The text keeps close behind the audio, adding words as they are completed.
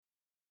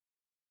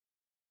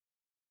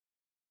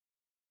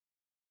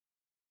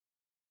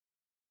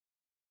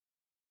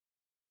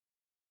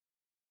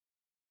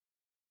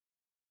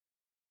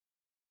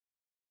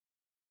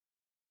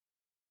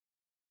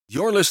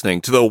You're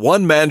listening to the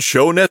One Man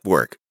Show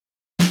Network.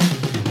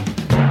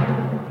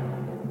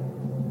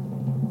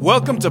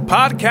 Welcome to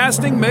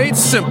Podcasting Made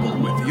Simple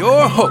with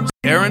your host,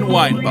 Aaron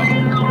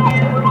Weinbaum.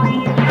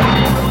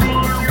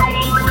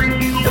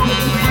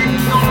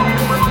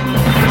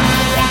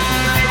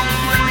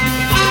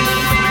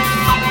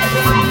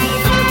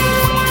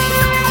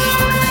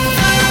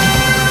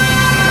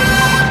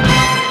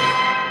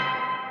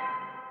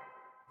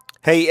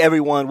 Hey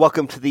everyone,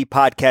 welcome to the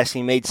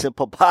Podcasting Made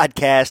Simple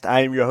podcast.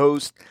 I am your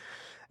host,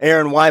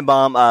 Aaron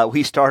Weinbaum.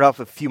 We start off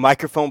with a few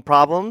microphone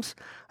problems.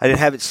 I didn't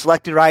have it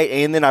selected right,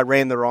 and then I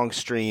ran the wrong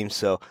stream,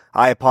 so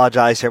I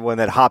apologize to everyone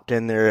that hopped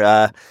in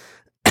there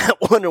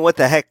wondering what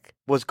the heck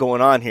was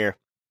going on here.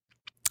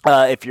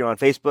 If you're on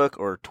Facebook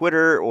or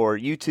Twitter or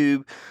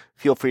YouTube,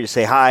 feel free to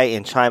say hi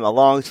and chime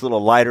along. It's a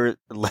little later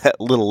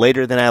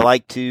than I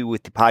like to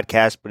with the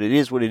podcast, but it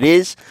is what it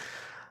is.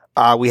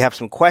 We have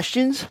some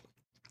questions.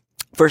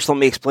 First, let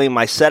me explain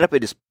my setup.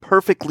 It is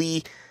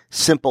perfectly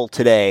simple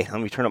today.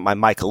 Let me turn up my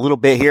mic a little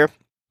bit here.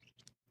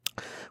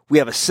 We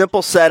have a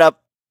simple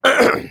setup.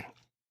 I'm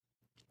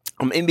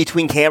in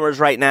between cameras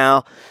right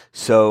now,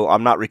 so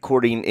I'm not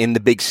recording in the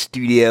big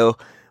studio.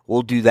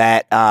 We'll do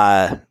that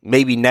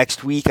maybe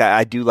next week.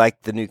 I do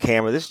like the new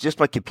camera. This is just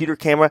my computer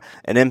camera,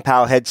 an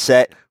MPAL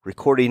headset,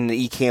 recording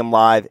the Ecamm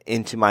Live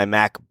into my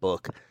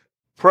MacBook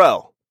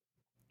Pro.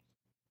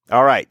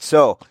 All right,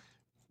 so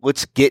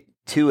let's get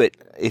to it,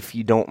 if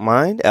you don't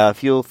mind.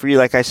 Feel free,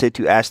 like I said,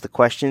 to ask the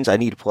questions. I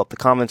need to pull up the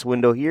comments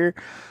window here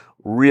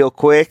real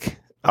quick.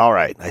 All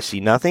right, I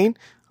see nothing.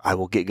 I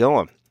will get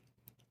going.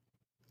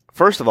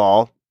 First of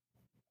all,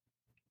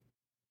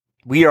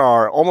 we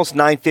are almost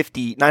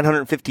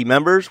 950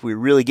 members. We're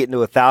really getting to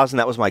 1,000.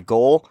 That was my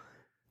goal.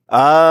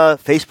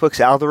 Facebook's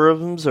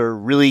algorithms are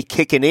really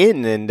kicking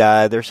in, and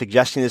they're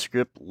suggesting this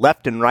group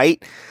left and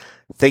right,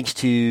 thanks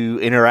to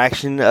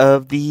interaction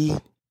of the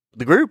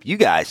group, you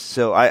guys.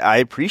 So I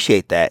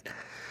appreciate that.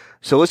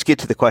 So let's get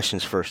to the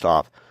questions first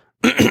off.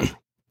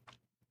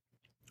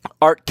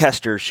 Art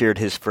Kester shared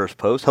his first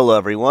post. Hello,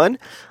 everyone.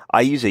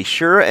 I use a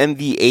Shure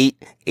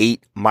MV8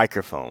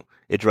 microphone.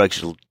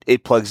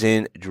 It plugs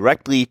in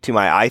directly to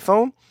my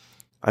iPhone.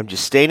 I'm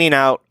just standing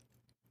out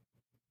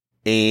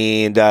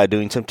and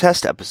doing some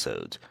test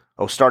episodes.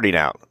 Oh, starting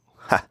out.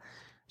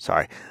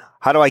 Sorry.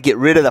 How do I get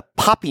rid of the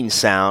popping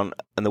sound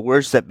and the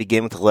words that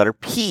begin with the letter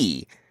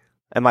P?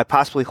 Am I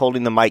possibly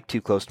holding the mic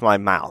too close to my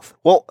mouth?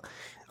 Well,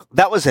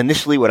 that was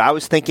initially what I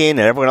was thinking, and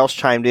everyone else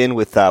chimed in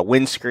with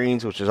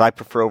windscreens, which is I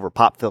prefer over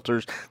pop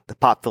filters. The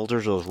pop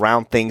filters are those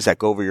round things that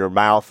go over your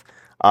mouth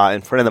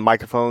in front of the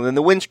microphone, and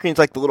the windscreen's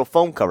like the little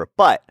foam cover.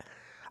 But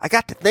I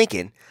got to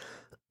thinking,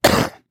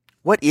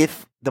 what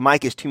if the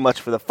mic is too much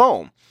for the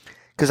foam?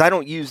 Because I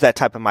don't use that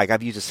type of mic.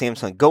 I've used a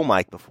Samsung Go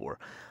mic before.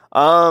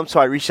 So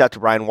I reached out to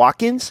Brian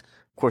Watkins.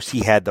 Of course,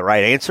 he had the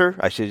right answer.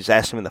 I should have just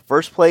asked him in the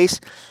first place.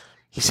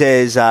 He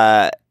says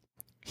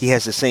he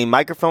has the same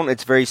microphone.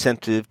 It's very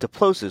sensitive to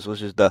plosives,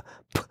 which is the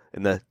p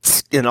and the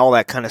tsk and all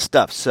that kind of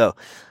stuff. So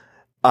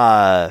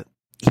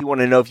he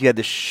wanted to know if you had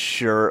the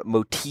Shure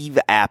Motive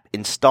app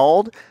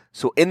installed.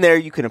 So in there,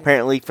 you can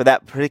apparently, for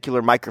that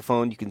particular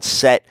microphone, you can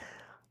set,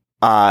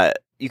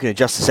 you can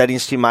adjust the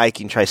settings to your mic.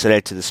 You can try to set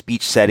it to the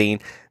speech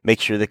setting. Make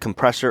sure the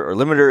compressor or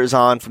limiter is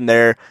on from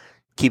there.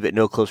 Keep it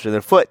no closer than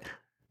a foot.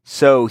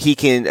 So he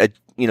can,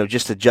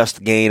 just adjust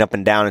the gain up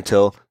and down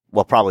until,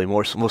 well, probably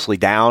mostly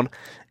down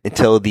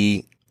until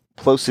the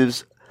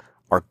plosives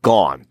are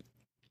gone.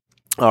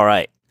 All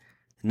right.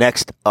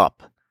 Next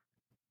up,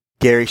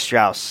 Gary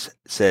Strauss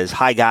says,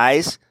 hi,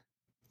 guys.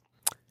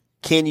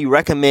 Can anyone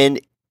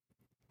recommend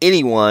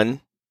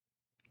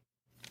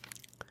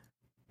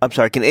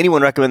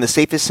the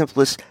safest,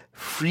 simplest,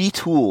 free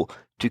tool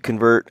to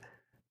convert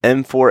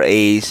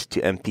M4As to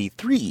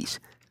MP3s?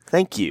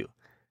 Thank you.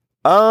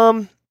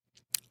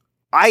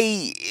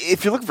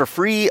 If you're looking for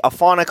free,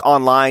 Auphonic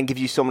Online gives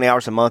you so many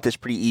hours a month. It's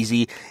pretty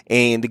easy.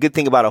 And the good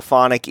thing about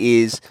Auphonic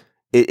is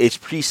it's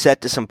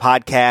preset to some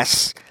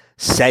podcast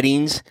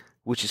settings,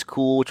 which is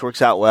cool, which works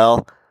out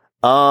well.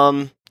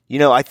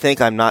 I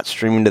think I'm not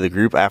streaming to the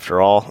group after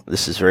all.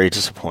 This is very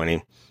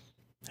disappointing.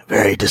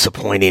 Very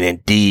disappointing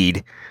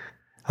indeed.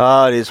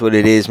 It is what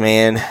it is,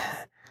 man.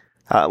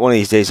 One of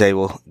these days I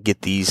will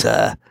get these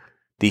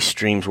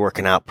streams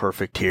working out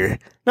perfect here.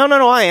 No,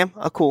 I am.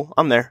 Oh, cool.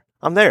 I'm there.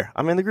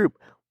 I'm in the group.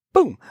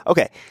 Boom.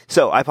 Okay.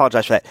 So I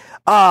apologize for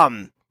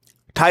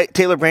that.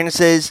 Taylor Brandon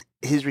says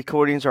his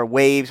recordings are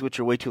waves, which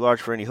are way too large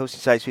for any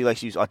hosting sites. So he likes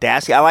to use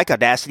Audacity. I like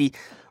Audacity.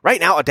 Right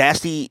now,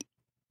 Audacity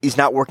is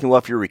not working well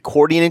if you're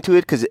recording into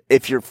it, because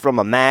if you're from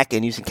a Mac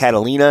and using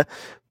Catalina,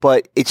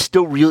 but it's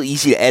still real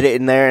easy to edit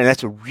in there, and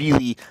that's a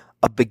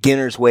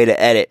beginner's way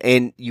to edit.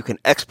 And you can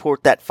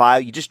export that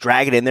file. You just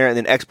drag it in there and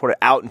then export it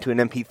out into an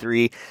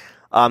MP3.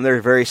 There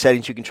are various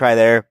settings you can try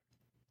there.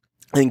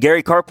 And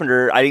Gary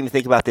Carpenter, I didn't even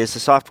think about this.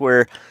 The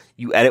software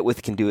you edit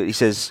with can do it. He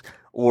says,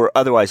 or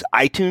otherwise,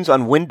 iTunes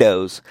on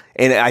Windows,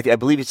 and I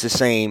believe it's the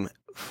same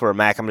for a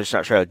Mac. I'm just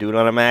not sure how to do it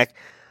on a Mac.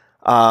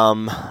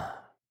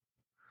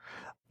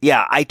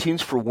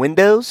 iTunes for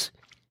Windows.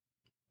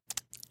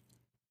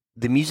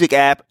 The music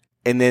app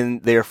and then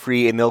they're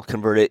free, and they'll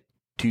convert it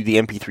to the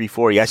MP3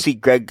 for you. I see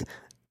Craig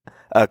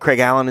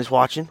Allen is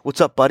watching.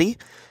 What's up, buddy?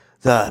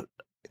 The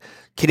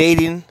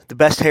Canadian, the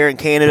best hair in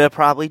Canada,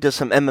 probably does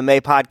some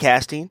MMA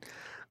podcasting.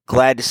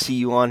 Glad to see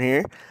you on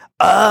here.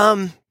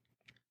 All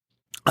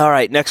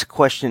right, next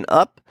question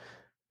up.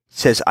 It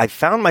says, I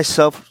found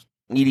myself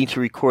needing to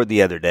record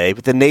the other day,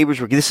 but the neighbors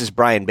were, this is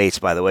Brian Bates,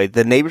 by the way,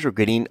 the neighbors were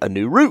getting a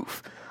new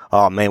roof.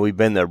 Oh, man, we've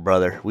been there,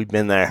 brother. We've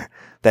been there.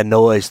 The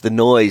noise.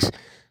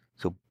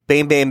 So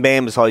bam, bam,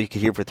 bam is all you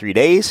could hear for 3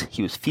 days.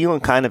 He was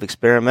feeling kind of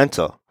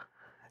experimental.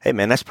 Hey,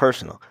 man, that's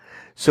personal.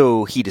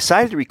 So he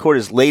decided to record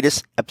his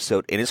latest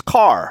episode in his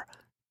car.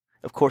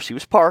 Of course, he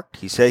was parked.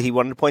 He said he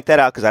wanted to point that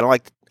out because I don't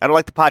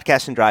like the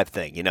podcast and drive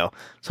thing. You know,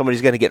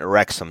 somebody's going to get in a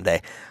wreck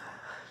someday.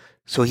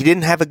 So he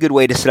didn't have a good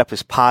way to set up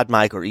his pod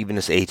mic or even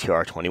his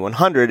ATR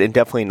 2100, and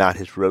definitely not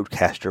his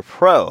Rodecaster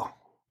Pro.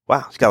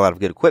 Wow, he's got a lot of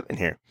good equipment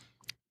here.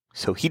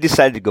 So he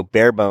decided to go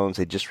bare bones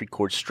and just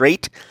record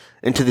straight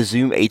into the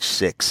Zoom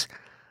H6.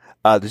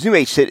 The Zoom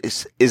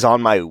H6 is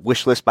on my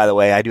wish list, by the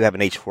way. I do have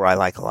an H4 I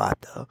like a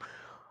lot,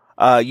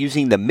 though.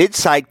 Using the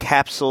mid-side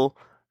capsule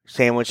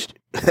sandwiched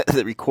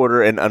the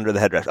recorder and under the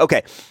headrest.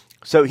 Okay,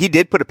 so he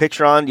did put a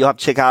picture on. You'll have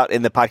to check out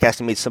in the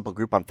Podcasting Made Simple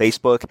group on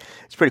Facebook.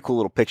 It's a pretty cool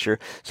little picture.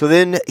 So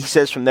then he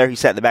says from there he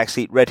sat in the back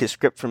seat, read his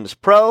script from his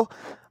Pro.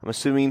 I'm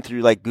assuming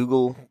through like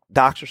Google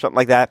Docs or something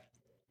like that.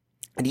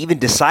 And even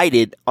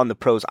decided on the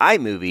Pro's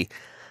iMovie.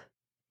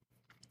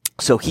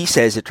 So he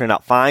says it turned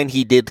out fine.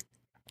 He did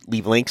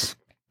leave links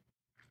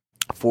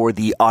for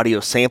the audio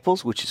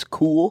samples, which is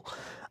cool.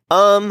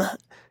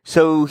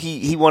 So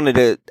he wanted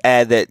to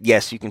add that,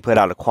 yes, you can put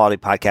out a quality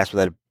podcast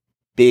without a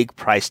big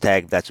price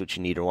tag if that's what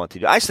you need or want to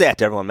do. I say that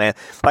to everyone, man.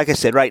 Like I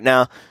said, right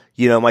now,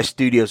 you know, my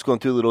studio's going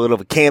through a little bit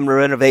of a camera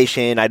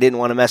renovation. I didn't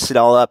want to mess it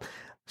all up.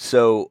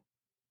 So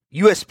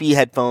USB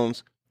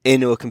headphones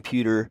into a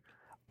computer.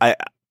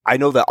 I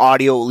know the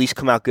audio will at least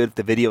come out good if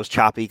the video is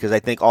choppy because I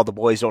think all the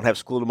boys don't have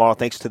school tomorrow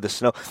thanks to the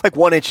snow. Like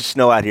 1 inch of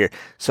snow out here.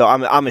 So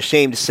I'm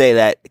ashamed to say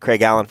that,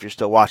 Craig Allen, if you're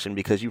still watching,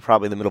 because you're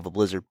probably in the middle of a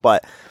blizzard.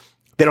 But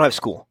they don't have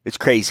school. It's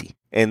crazy.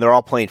 And they're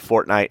all playing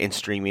Fortnite and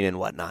streaming and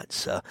whatnot.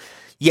 So,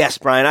 yes,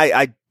 Brian,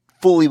 I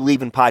fully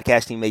believe in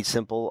podcasting made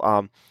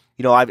simple.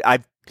 You know,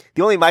 I've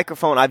the only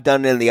microphone I've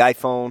done in the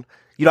iPhone,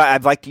 you know,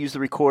 I'd like to use the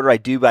recorder. I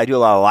do, but I do a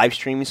lot of live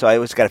streaming, so I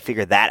always got to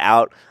figure that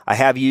out. I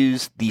have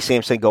used the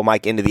Samsung Go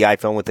mic into the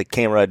iPhone with the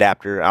camera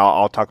adapter.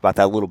 I'll talk about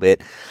that a little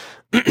bit.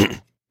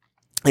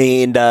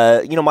 And,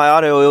 you know, my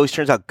audio always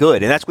turns out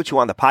good. And that's what you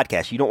want on the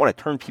podcast. You don't want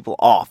to turn people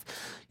off.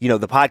 You know,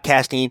 the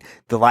podcasting,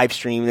 the live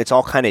stream, it's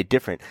all kind of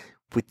different.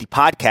 With the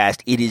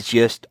podcast, it is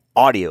just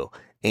audio.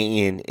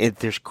 And if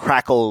there's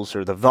crackles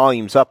or the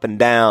volume's up and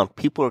down,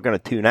 people are going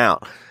to tune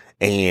out.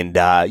 And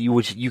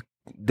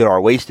there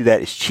are ways to do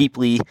that as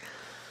cheaply,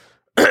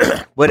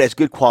 but as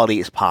good quality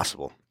as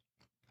possible.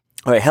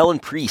 All right, Helen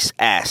Priest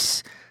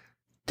asks,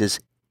 does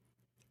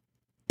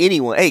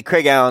anyone, hey,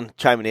 Craig Allen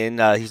chiming in,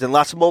 he's done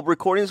lots of mobile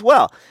recording as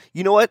well.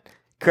 You know what,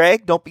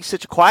 Craig, don't be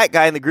such a quiet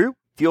guy in the group.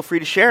 Feel free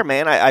to share,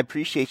 man. I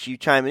appreciate you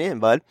chiming in,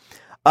 bud.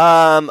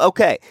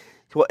 Okay.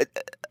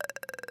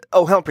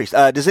 Helen Priest,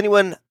 does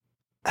anyone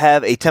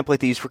have a template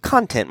to use for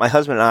content? My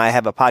husband and I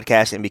have a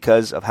podcast, and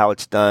because of how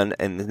it's done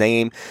and the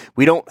name,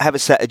 we don't have a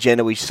set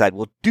agenda. We decide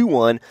we'll do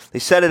one. They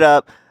set it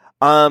up.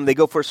 They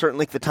go for a certain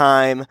length of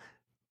time.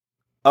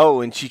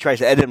 Oh, and she tries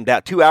to edit them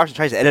down 2 hours and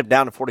tries to edit them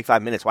down to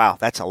 45 minutes. Wow,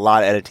 that's a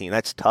lot of editing.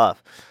 That's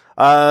tough.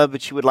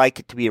 But she would like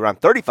it to be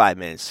around 35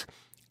 minutes.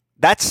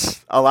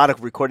 That's a lot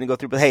of recording to go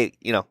through. But hey,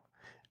 you know,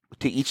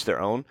 to each their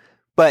own.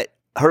 But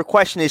her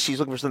question is, she's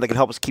looking for something that can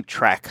help us keep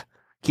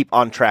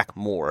on track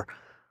more.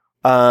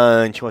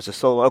 And she wants a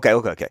solo.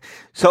 Okay.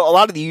 So a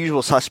lot of the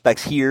usual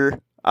suspects here.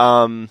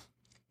 A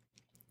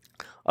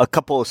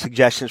couple of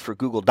suggestions for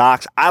Google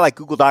Docs. I like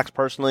Google Docs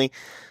personally.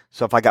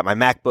 So if I got my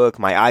MacBook,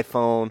 my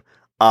iPhone,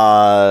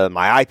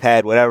 my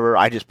iPad, whatever,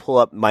 I just pull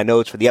up my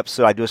notes for the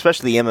episode I do,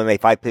 especially the MMA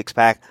 5 Picks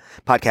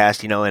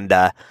podcast, you know, and,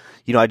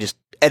 you know, I just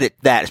edit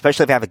that,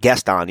 especially if I have a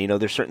guest on. You know,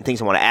 there's certain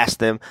things I want to ask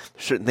them.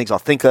 There's certain things I'll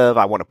think of.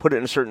 I want to put it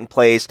in a certain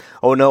place.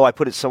 Oh, no, I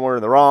put it somewhere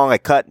in the wrong. I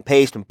cut and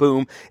paste and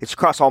boom. It's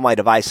across all my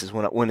devices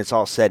when it's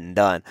all said and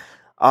done.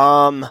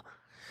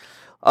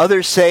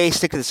 Others say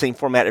stick to the same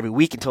format every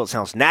week until it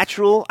sounds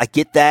natural. I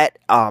get that.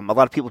 A lot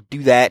of people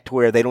do that to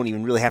where they don't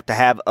even really have to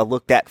have a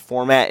looked at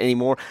format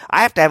anymore.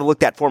 I have to have a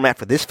looked at format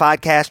for this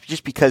podcast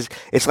just because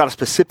it's a lot of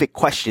specific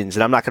questions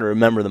and I'm not going to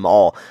remember them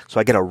all. So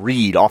I get to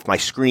read off my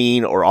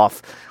screen or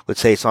off,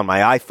 let's say it's on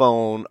my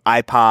iPhone,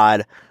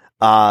 iPod,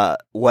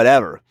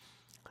 whatever.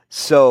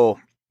 So,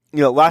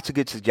 you know, lots of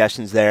good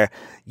suggestions there.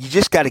 You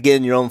just got to get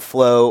in your own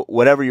flow,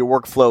 whatever your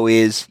workflow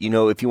is. You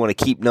know, if you want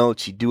to keep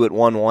notes, you do it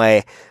one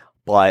way,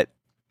 but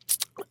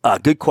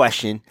good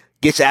question.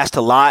 Gets asked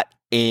a lot,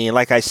 and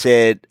like I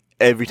said,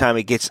 every time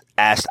it gets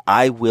asked,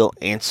 I will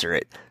answer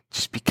it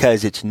just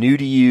because it's new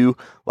to you.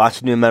 Lots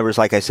of new members,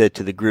 like I said,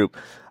 to the group.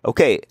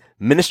 Okay,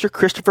 Minister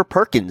Christopher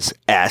Perkins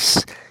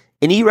asks,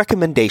 any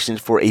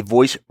recommendations for a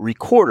voice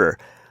recorder?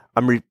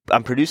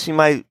 I'm producing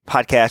my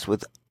podcast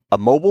with a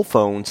mobile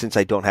phone since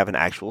I don't have an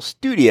actual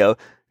studio.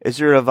 is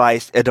there a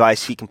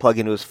device he can plug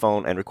into his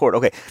phone and record?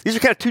 Okay, these are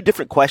kind of two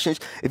different questions.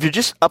 If you're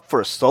just up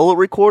for a solo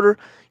recorder,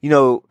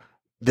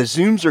 the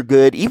zooms are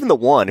good. Even the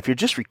one, if you're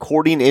just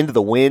recording into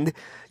the wind,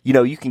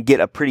 you can get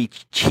a pretty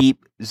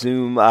cheap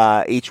Zoom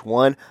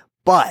H1.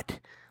 But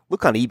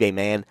look on eBay,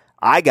 man.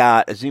 I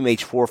got a Zoom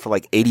H4 for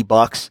like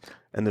 $80,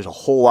 and there's a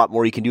whole lot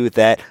more you can do with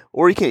that.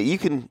 Or you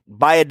can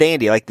buy a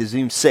dandy like the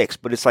Zoom 6,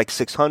 but it's like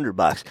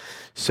 $600.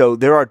 So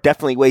there are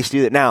definitely ways to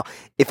do that. Now,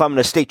 if I'm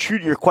going to stay true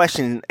to your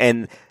question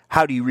and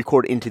how do you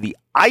record into the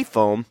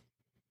iPhone?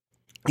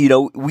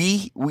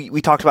 We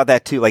talked about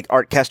that too. Like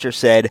Art Kester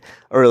said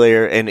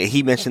earlier, and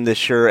he mentioned the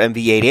Shure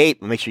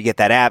MV88. Make sure you get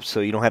that app so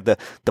you don't have the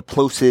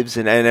plosives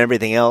and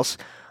everything else.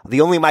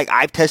 The only mic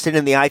I've tested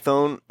in the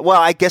iPhone, well,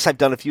 I guess I've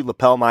done a few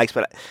lapel mics,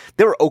 but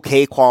they were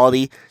okay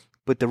quality.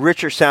 But the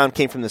richer sound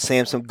came from the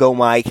Samsung Go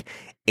mic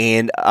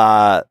and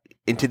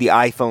into the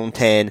iPhone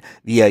 10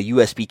 via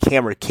USB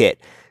camera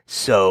kit.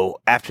 So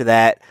after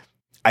that,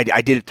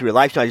 I did it through a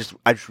live stream.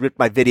 I just ripped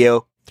my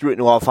video, threw it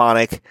into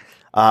Auphonic.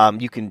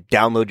 You can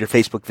download your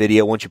Facebook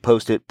video once you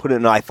post it, put it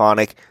in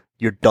iPhonic,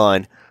 you're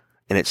done,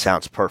 and it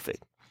sounds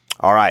perfect.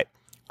 All right.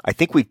 I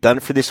think we've done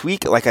it for this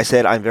week. Like I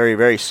said, I'm very,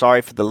 very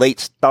sorry for the late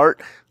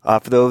start.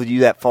 For those of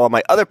you that follow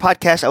my other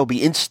podcast, I will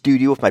be in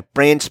studio with my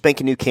brand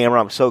spanking new camera.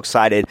 I'm so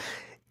excited.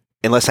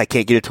 Unless I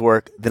can't get it to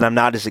work, then I'm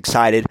not as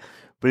excited.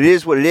 But it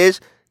is what it is.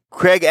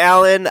 Craig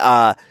Allen,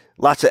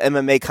 lots of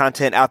MMA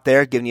content out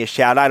there. Giving you a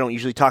shout out. I don't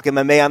usually talk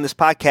MMA on this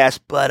podcast,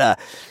 but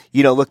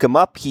look him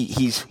up.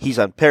 He's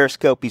on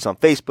Periscope. He's on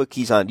Facebook.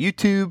 He's on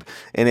YouTube.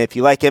 And if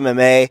you like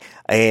MMA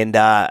and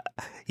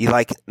you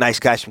like nice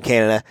guys from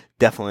Canada,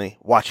 definitely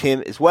watch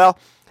him as well.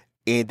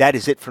 And that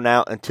is it for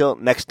now. Until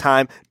next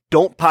time,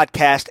 don't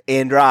podcast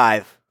and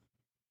drive.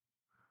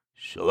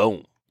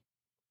 Shalom.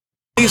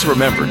 Please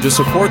remember to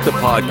support the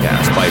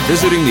podcast by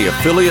visiting the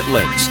affiliate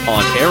links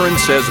on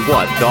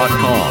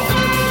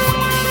AaronSaysWhat.com.